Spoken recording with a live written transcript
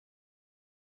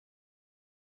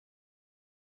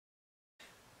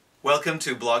Welcome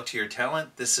to Blog to Your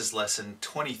Talent. This is lesson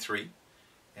 23,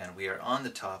 and we are on the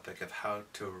topic of how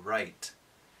to write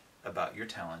about your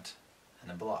talent in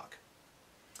a blog.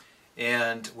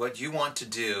 And what you want to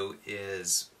do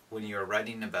is, when you're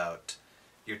writing about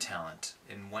your talent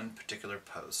in one particular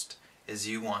post, is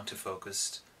you want to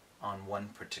focus on one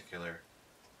particular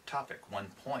topic,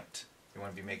 one point. You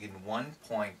want to be making one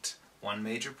point, one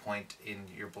major point in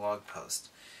your blog post.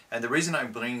 And the reason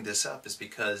I'm bringing this up is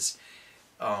because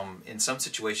in some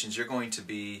situations you're going to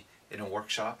be in a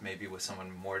workshop, maybe with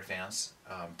someone more advanced,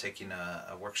 taking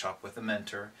a workshop with a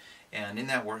mentor, and in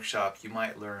that workshop you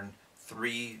might learn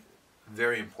 3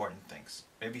 very important things,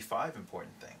 maybe 5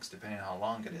 important things, depending on how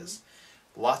long it is.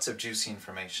 Lots of juicy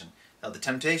information. Now the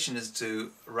temptation is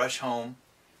to rush home,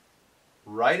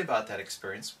 write about that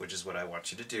experience, which is what I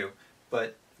want you to do,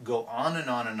 but go on and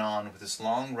on and on with this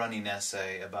long running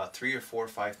essay about 3 or 4 or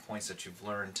 5 points that you've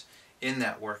learned in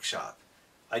that workshop.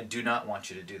 I do not want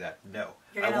you to do that. No.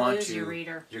 You're going to lose your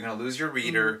reader. You're going to lose your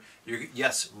reader.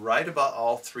 Yes, write about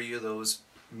all 3 of those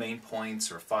main points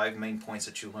or 5 main points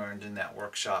that you learned in that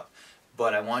workshop,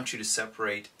 but I want you to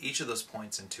separate each of those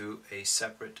points into a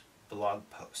separate blog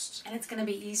post. And it's going to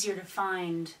be easier to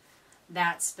find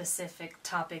that specific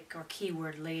topic or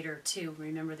keyword later too.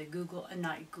 Remember the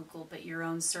not Google, but your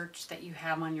own search that you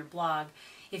have on your blog.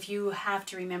 If you have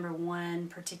to remember one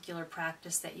particular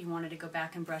practice that you wanted to go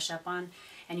back and brush up on,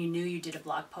 and you knew you did a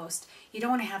blog post, you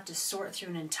don't want to have to sort through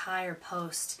an entire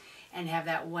post and have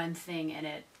that one thing in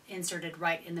it inserted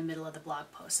right in the middle of the blog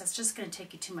post. That's just going to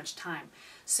take you too much time.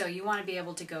 So you want to be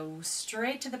able to go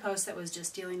straight to the post that was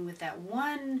just dealing with that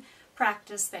one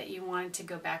practice that you wanted to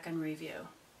go back and review.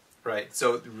 Right.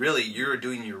 So really you're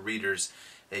doing your readers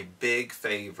a big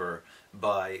favor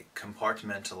by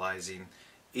compartmentalizing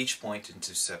each point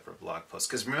into separate blog posts.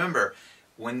 Because remember,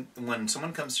 when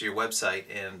someone comes to your website,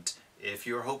 and if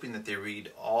you're hoping that they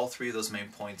read all 3 of those main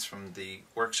points from the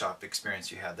workshop experience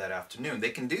you had that afternoon, they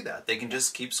can do that. They can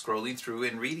just keep scrolling through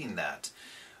and reading that.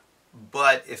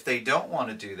 But if they don't want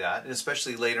to do that, and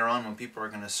especially later on when people are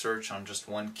going to search on just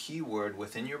one keyword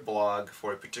within your blog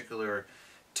for a particular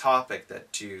topic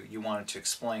that you wanted to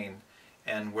explain,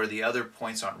 and where the other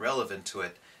points aren't relevant to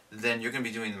it, then you're going to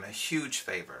be doing them a huge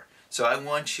favor. So I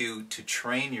want you to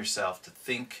train yourself to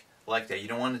think like that. You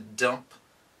don't want to dump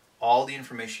all the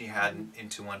information you had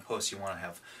into one post. You want to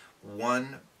have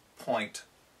one point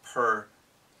per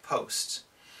post.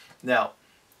 Now,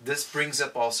 this brings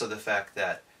up also the fact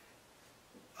that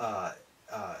to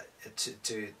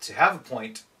have a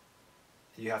point,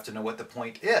 you have to know what the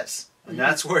point is. And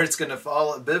that's where it's going to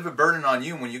fall a bit of a burden on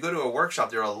you. When you go to a workshop,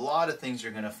 there are a lot of things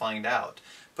you're going to find out.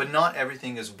 But not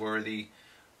everything is worthy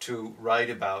to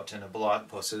write about in a blog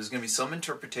post. So there's going to be some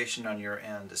interpretation on your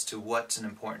end as to what's an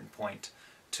important point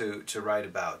to write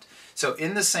about. So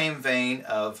in the same vein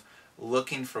of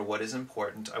looking for what is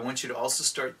important, I want you to also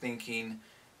start thinking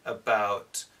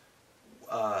about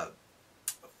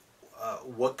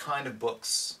what kind of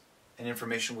books and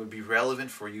information would be relevant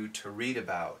for you to read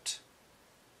about,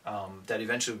 that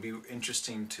eventually would be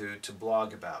interesting to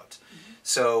blog about.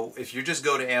 So if you just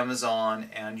go to Amazon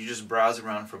and you just browse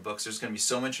around for books, there's going to be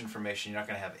so much information, you're not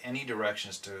going to have any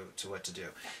directions to what to do.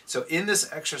 So in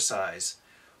this exercise,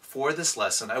 for this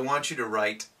lesson, I want you to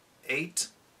write 8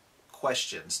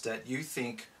 questions that you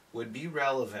think would be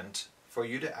relevant for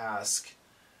you to ask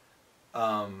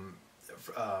from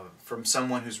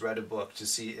someone who's read a book, to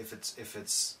see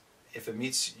if it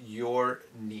meets your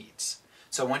needs.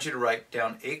 So I want you to write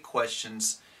down 8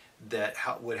 questions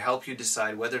that would help you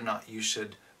decide whether or not you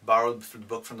should borrow the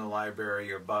book from the library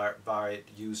or buy it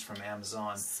used from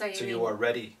Amazon, so you are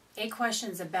ready. 8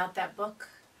 questions about that book?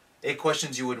 8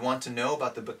 questions you would want to know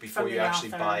about the book before you actually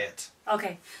buy it.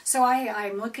 Okay, so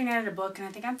I'm looking at a book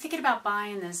and I'm thinking about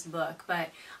buying this book,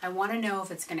 but I want to know if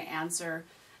it's going to answer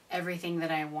everything that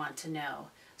I want to know.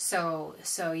 So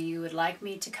you would like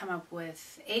me to come up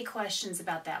with 8 questions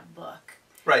about that book.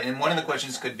 Right, and one of the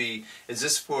questions could be: is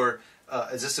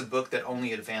this a book that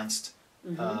only advanced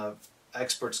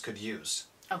experts could use?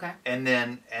 Okay. And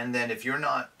then if you're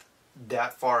not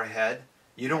that far ahead,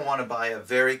 you don't want to buy a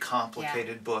very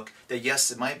complicated book that,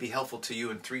 yes, it might be helpful to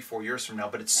you in 3-4 years from now,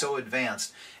 but it's so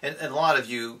advanced. And a lot of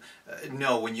you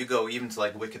know, when you go even to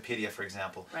like Wikipedia, for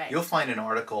example, you'll find an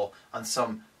article on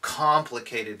some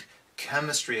complicated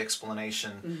chemistry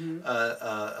explanation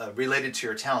related to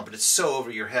your talent, but it's so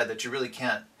over your head that you really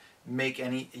can't make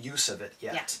any use of it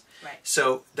yet. Yeah, right.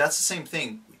 So that's the same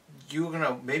thing. You're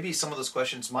gonna, maybe some of those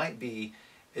questions might be: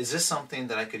 is this something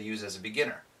that I could use as a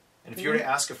beginner? And if you were to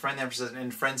ask a friend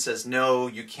and a friend says no,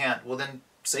 you can't, well then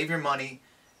save your money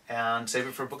and save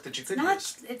it for a book that you could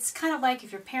use. It's kind of like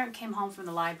if your parent came home from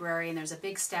the library and there's a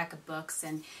big stack of books,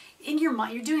 and in your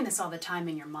mind, you're doing this all the time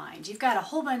in your mind. You've got a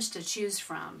whole bunch to choose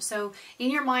from. So in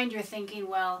your mind, you're thinking,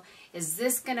 well, is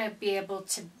this going to be able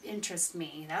to interest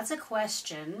me? That's a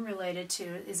question related to,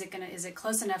 is it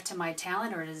close enough to my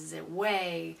talent, or is it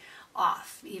way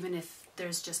off, even if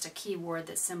there's just a keyword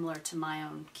that's similar to my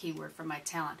own keyword for my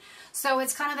talent. So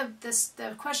it's kind of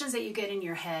the questions that you get in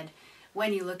your head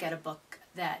when you look at a book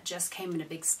that just came in a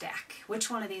big stack. Which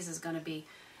one of these is going to be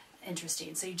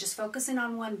interesting? So you just focus in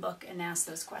on one book and ask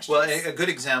those questions. Well, a good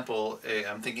example,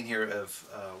 I'm thinking here of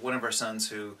one of our sons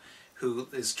who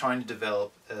is trying to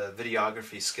develop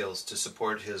videography skills to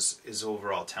support his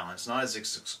overall talent. It's not his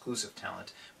exclusive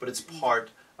talent, but it's part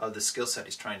of the skill set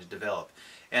he's trying to develop.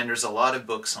 And there's a lot of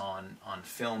books on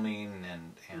filming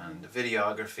and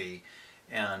videography,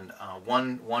 and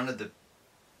one of the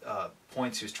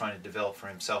points he was trying to develop for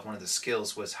himself, one of the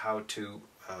skills, was how to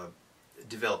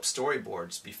develop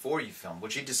storyboards before you film,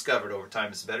 which he discovered over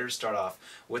time it's better to start off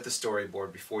with a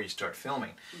storyboard before you start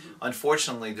filming.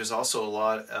 Unfortunately, there's also a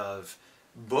lot of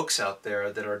books out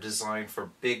there that are designed for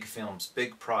big films,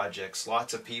 big projects,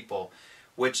 lots of people,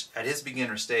 which at his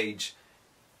beginner stage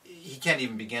he can't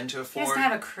even begin to afford. He doesn't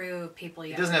have a crew of people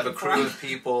yet. He doesn't have a crew of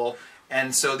people,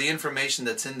 and so the information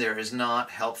that's in there is not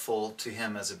helpful to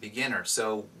him as a beginner.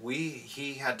 So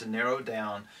he had to narrow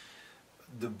down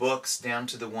the books down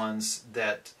to the ones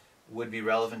that would be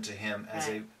relevant to him as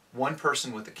one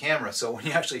person with a camera. So when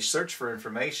you actually search for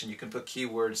information, you can put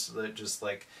keywords that just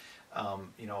like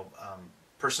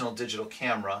personal digital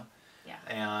camera,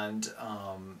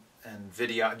 and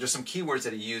video. Just some keywords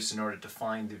that he used in order to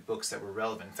find the books that were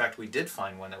relevant. In fact, we did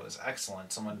find one that was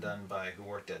excellent. Someone who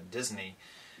worked at Disney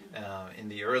in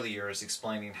the early years,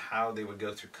 explaining how they would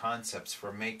go through concepts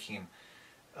for making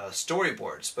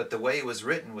storyboards. But the way it was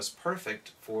written was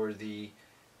perfect for the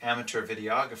amateur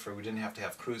videographer. We didn't have to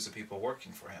have crews of people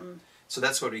working for him. So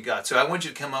that's what we got. So I want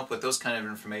you to come up with those kind of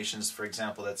informations, for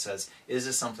example, that says, is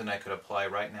this something I could apply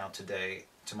right now today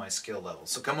to my skill level?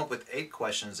 So come up with 8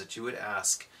 questions that you would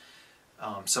ask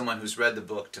someone who's read the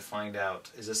book to find out,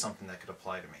 is this something that could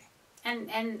apply to me? And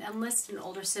enlist an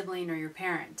older sibling or your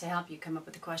parent to help you come up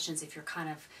with the questions if you're kind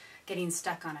of getting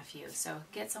stuck on a few. So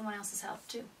get someone else's help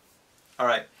too. All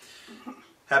right.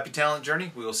 Happy Talent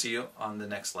Journey. We will see you on the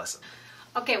next lesson.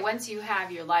 Okay, once you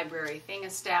have your library thing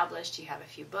established, you have a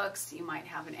few books, you might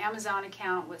have an Amazon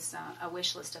account with a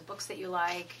wish list of books that you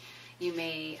like. You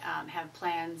may have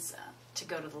plans to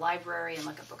go to the library and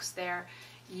look at books there.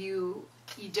 You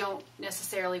don't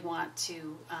necessarily want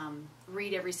to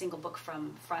read every single book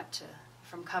from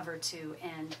cover to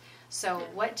end. So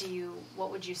what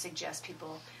would you suggest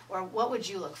people, or what would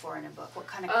you look for in a book? What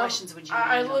kind of questions would you want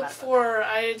to know about a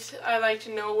book? I like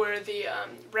to know where the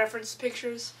reference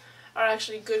pictures are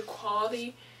actually good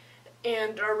quality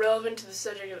and are relevant to the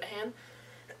subject at hand.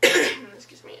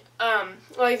 Excuse me.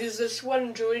 Like there's this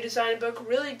one jewelry design book,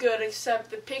 really good,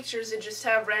 except the pictures, it just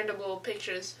have random little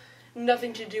pictures,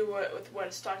 nothing to do with what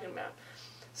it's talking about.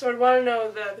 So I'd want to know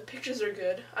that the pictures are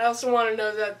good. I also want to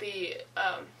know that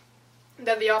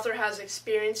the author has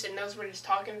experience and knows what he's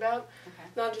talking about,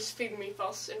 not just feeding me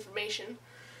false information.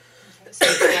 So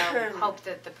hope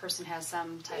that the person has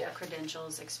some type of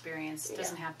credentials, experience.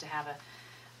 Doesn't have to have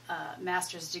a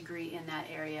master's degree in that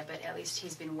area, but at least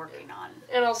he's been working on.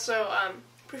 And also,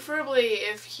 preferably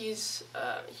if he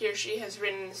or she has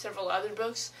written several other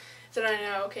books, then I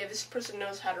know, okay, this person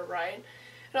knows how to write.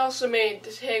 It also may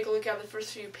take a look at the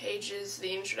first few pages,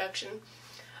 the introduction,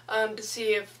 to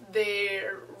see if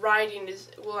their writing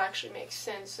will actually make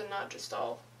sense and not just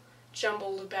all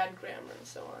jumbled bad grammar and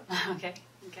so on. Okay.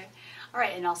 All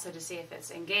right, and also to see if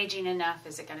it's engaging enough.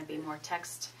 Is it going to be more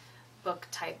textbook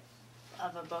type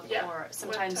of a book, or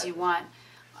sometimes you want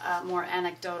more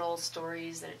anecdotal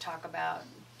stories that talk about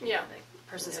the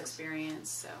person's experience.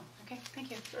 So, okay,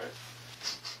 thank you. All right.